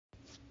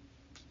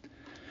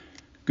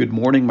Good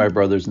morning, my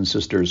brothers and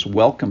sisters.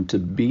 Welcome to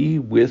Be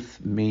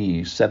With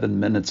Me, 7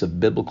 Minutes of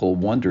Biblical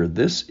Wonder.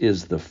 This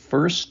is the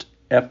first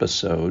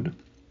episode,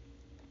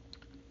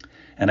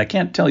 and I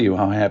can't tell you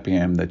how happy I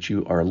am that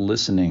you are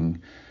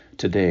listening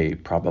today,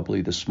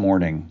 probably this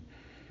morning.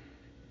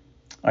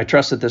 I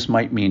trust that this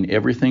might mean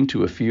everything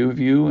to a few of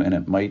you, and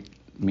it might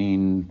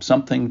mean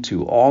something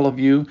to all of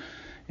you,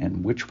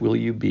 and which will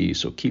you be?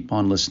 So keep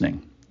on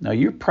listening. Now,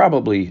 you're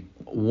probably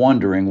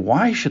wondering,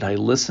 why should I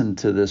listen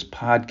to this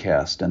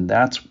podcast? And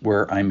that's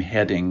where I'm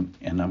heading,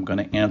 and I'm going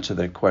to answer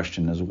that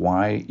question, is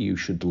why you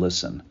should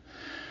listen.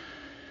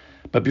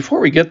 But before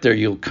we get there,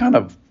 you'll kind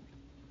of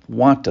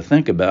want to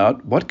think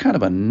about what kind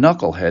of a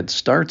knucklehead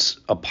starts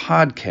a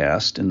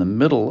podcast in the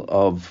middle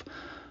of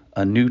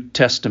a New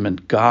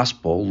Testament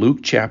gospel, Luke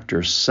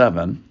chapter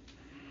 7.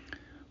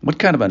 What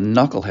kind of a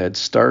knucklehead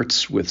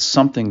starts with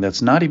something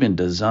that's not even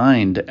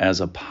designed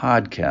as a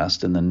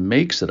podcast and then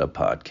makes it a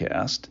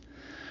podcast?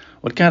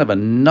 What kind of a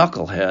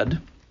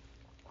knucklehead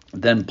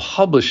then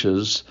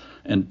publishes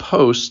and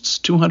posts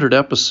 200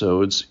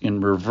 episodes in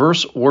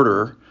reverse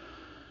order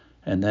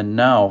and then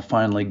now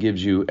finally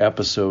gives you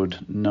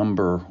episode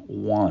number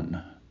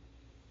 1?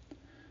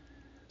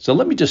 So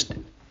let me just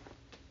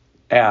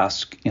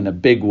ask in a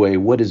big way,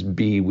 what is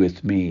Be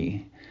With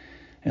Me?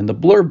 And the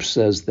blurb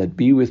says that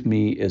Be With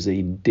Me is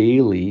a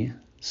daily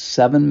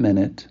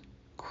 7-minute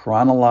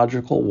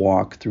chronological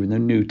walk through the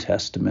New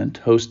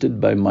Testament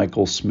hosted by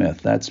Michael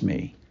Smith. That's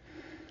me.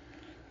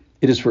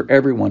 It is for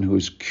everyone who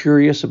is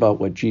curious about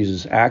what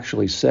Jesus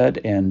actually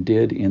said and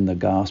did in the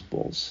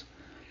Gospels.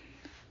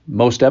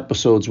 Most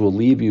episodes will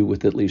leave you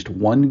with at least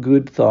one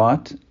good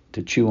thought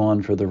to chew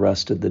on for the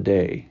rest of the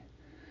day.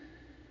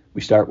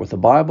 We start with the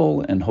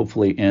Bible and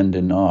hopefully end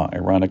in awe.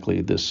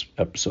 Ironically, this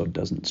episode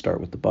doesn't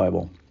start with the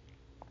Bible.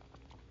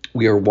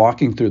 We are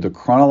walking through the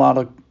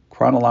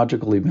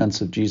chronological events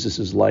of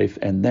Jesus' life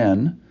and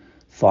then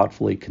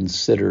thoughtfully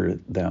consider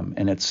them.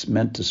 And it's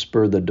meant to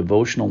spur the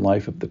devotional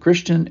life of the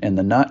Christian and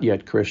the not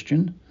yet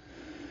Christian.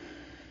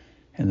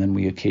 And then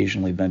we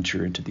occasionally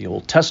venture into the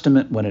Old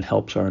Testament when it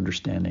helps our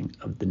understanding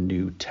of the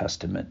New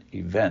Testament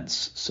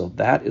events. So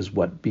that is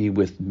what Be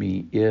With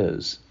Me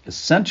is.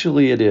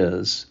 Essentially, it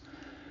is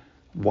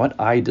what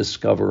I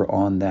discover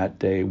on that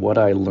day, what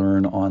I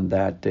learn on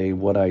that day,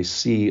 what I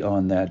see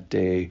on that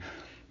day,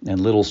 and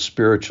little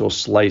spiritual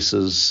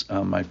slices.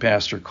 My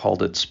pastor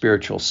called it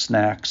spiritual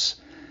snacks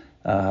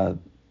that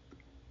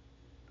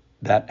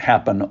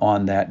happen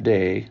on that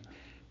day,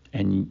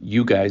 and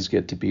you guys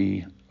get to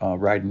be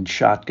riding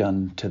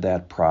shotgun to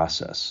that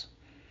process.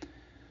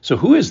 So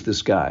who is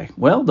this guy?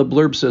 Well, the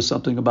blurb says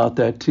something about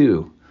that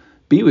too.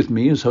 Be With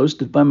Me is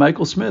hosted by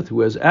Michael Smith,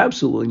 who has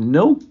absolutely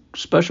no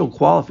special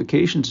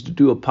qualifications to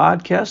do a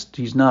podcast.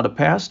 He's not a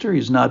pastor.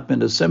 He's not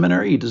been to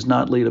seminary. He does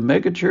not lead a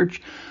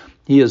megachurch.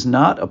 He is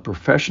not a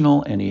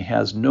professional, and he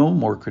has no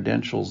more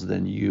credentials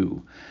than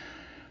you.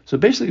 So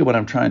basically what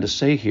I'm trying to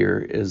say here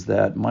is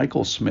that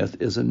Michael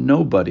Smith is a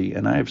nobody,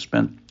 and I have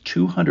spent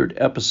 200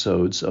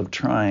 episodes of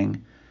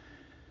trying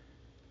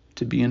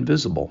to be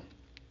invisible.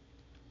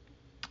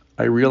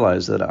 I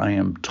realize that I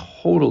am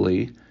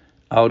totally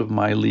out of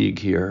my league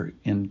here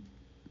in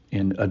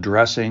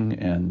addressing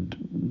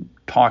and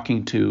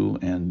talking to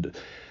and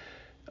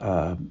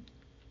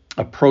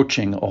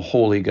approaching a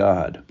holy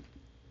God.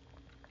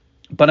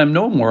 But I'm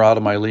no more out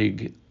of my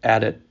league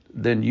at it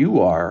than you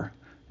are.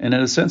 And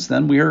in a sense,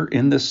 then, we are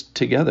in this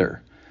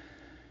together.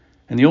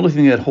 And the only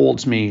thing that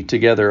holds me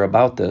together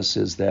about this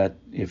is that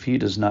if he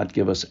does not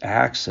give us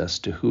access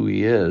to who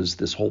he is,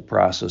 this whole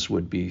process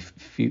would be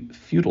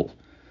futile.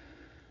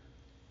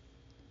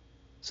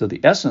 So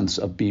the essence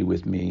of Be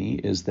With Me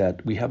is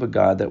that we have a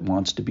God that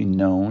wants to be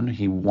known.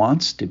 He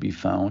wants to be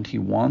found. He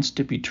wants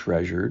to be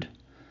treasured.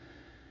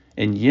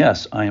 And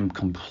yes, I am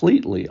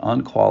completely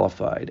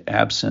unqualified,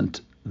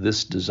 absent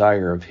this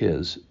desire of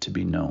his to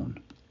be known.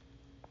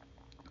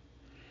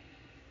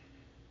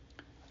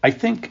 I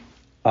think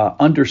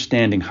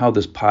understanding how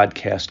this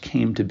podcast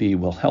came to be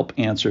will help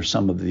answer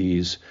some of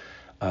these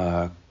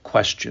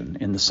questions.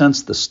 In the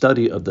sense, the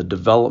study of the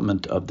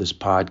development of this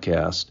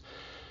podcast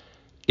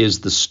is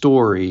the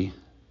story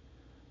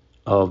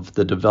of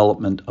the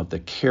development of the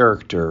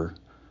character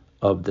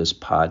of this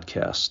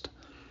podcast.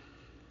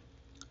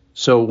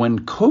 So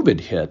when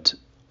COVID hit,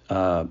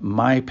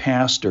 my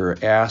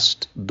pastor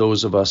asked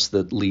those of us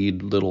that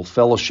lead little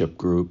fellowship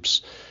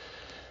groups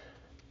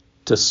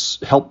to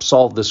help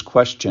solve this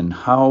question: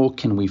 how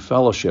can we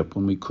fellowship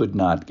when we could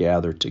not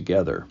gather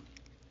together?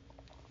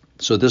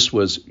 So this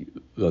voice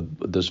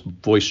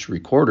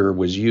recorder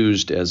was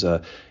used as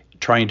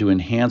trying to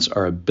enhance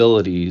our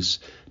abilities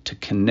to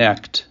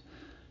connect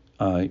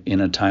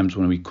in times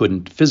when we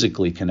couldn't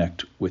physically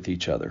connect with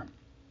each other.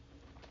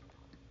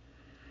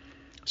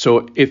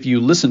 So if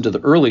you listen to the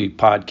early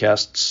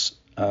podcasts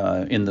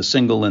in the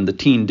single and the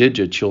teen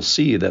digits, you'll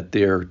see that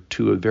they're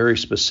to a very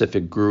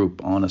specific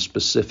group on a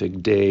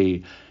specific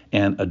day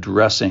and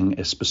addressing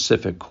a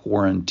specific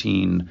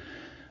quarantine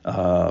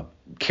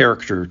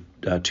character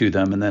to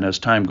them. And then as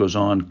time goes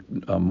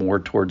on, more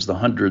towards the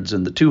hundreds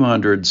and the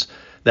 200s,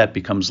 that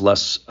becomes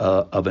less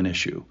of an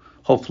issue.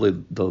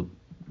 Hopefully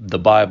the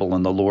Bible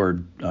and the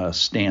Lord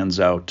stands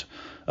out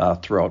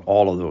throughout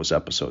all of those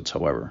episodes,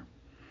 however.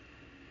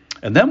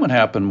 And then what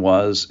happened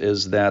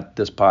is that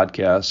this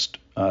podcast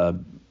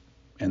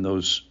and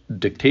those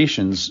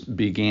dictations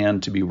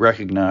began to be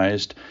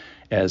recognized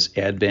as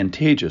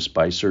advantageous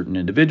by certain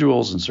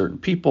individuals and certain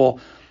people.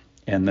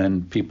 And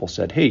then people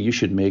said, hey, you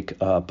should make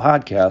a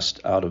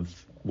podcast out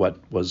of what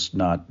was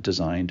not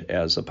designed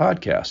as a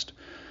podcast.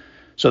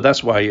 So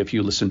that's why if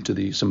you listen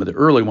to some of the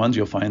early ones,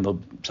 you'll find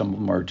some of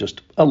them are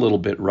just a little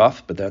bit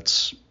rough, but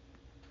that's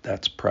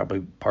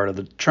probably part of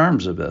the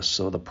charms of this.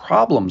 So the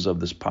problems of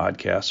this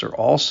podcast are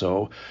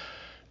also,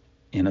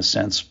 in a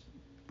sense,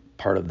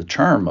 part of the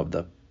charm of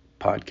the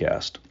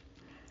podcast.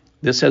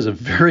 This has a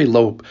very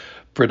low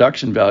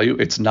production value.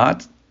 It's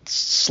not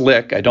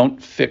slick. I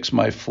don't fix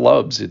my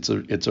flubs.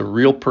 It's a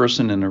real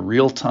person in a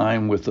real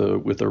time with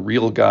a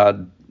real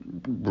God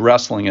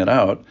wrestling it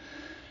out.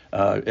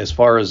 As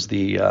far as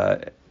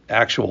the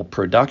actual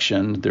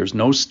production, there's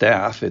no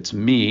staff. It's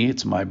me.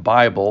 It's my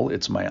Bible.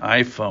 It's my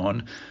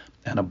iPhone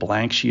and a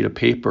blank sheet of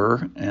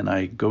paper. And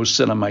I go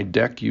sit on my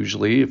deck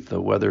usually if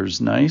the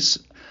weather's nice.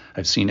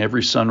 I've seen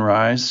every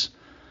sunrise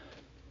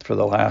for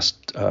the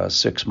last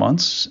 6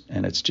 months,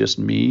 and it's just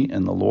me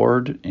and the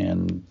Lord,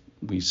 and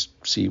we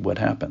see what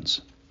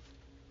happens.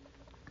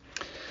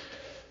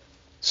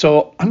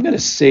 So I'm going to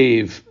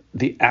save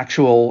the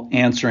actual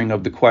answering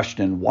of the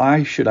question,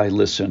 why should I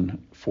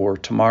listen, for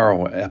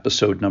tomorrow,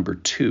 episode number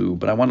 2,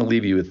 but I want to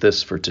leave you with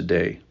this for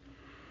today.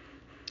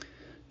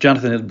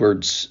 Jonathan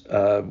Edwards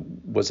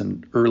was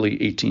an early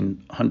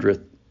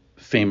 1800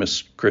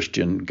 famous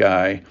Christian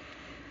guy,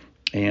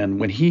 and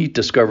when he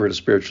discovered a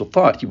spiritual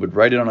thought, he would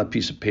write it on a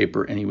piece of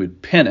paper and he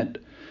would pin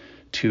it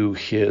to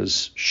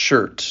his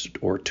shirt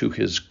or to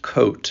his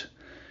coat,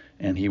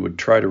 and he would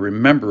try to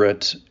remember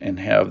it and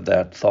have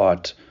that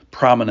thought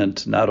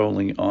prominent not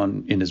only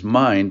in his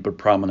mind, but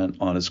prominent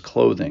on his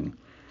clothing.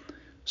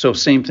 So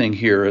same thing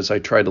here, as I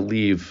try to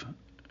leave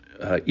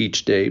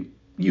each day,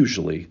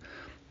 usually,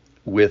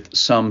 with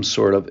some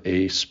sort of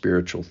a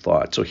spiritual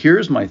thought. So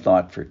here's my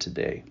thought for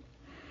today.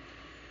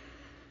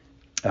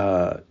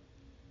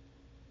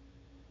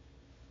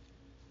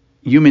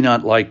 You may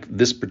not like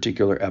this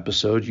particular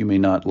episode. You may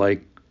not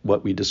like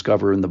what we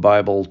discover in the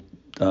Bible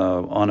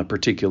on a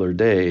particular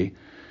day.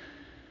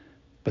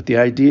 But the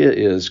idea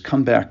is,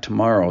 come back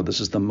tomorrow. This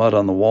is the mud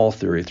on the wall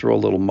theory. Throw a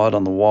little mud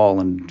on the wall,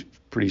 and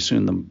pretty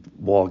soon the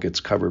wall gets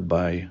covered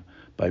by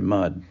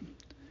mud.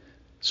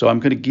 So I'm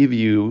going to give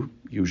you,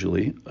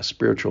 usually, a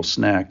spiritual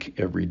snack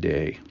every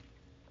day.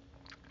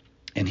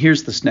 And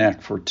here's the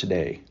snack for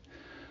today.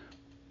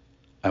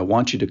 I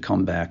want you to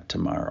come back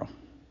tomorrow.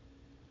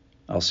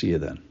 I'll see you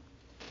then.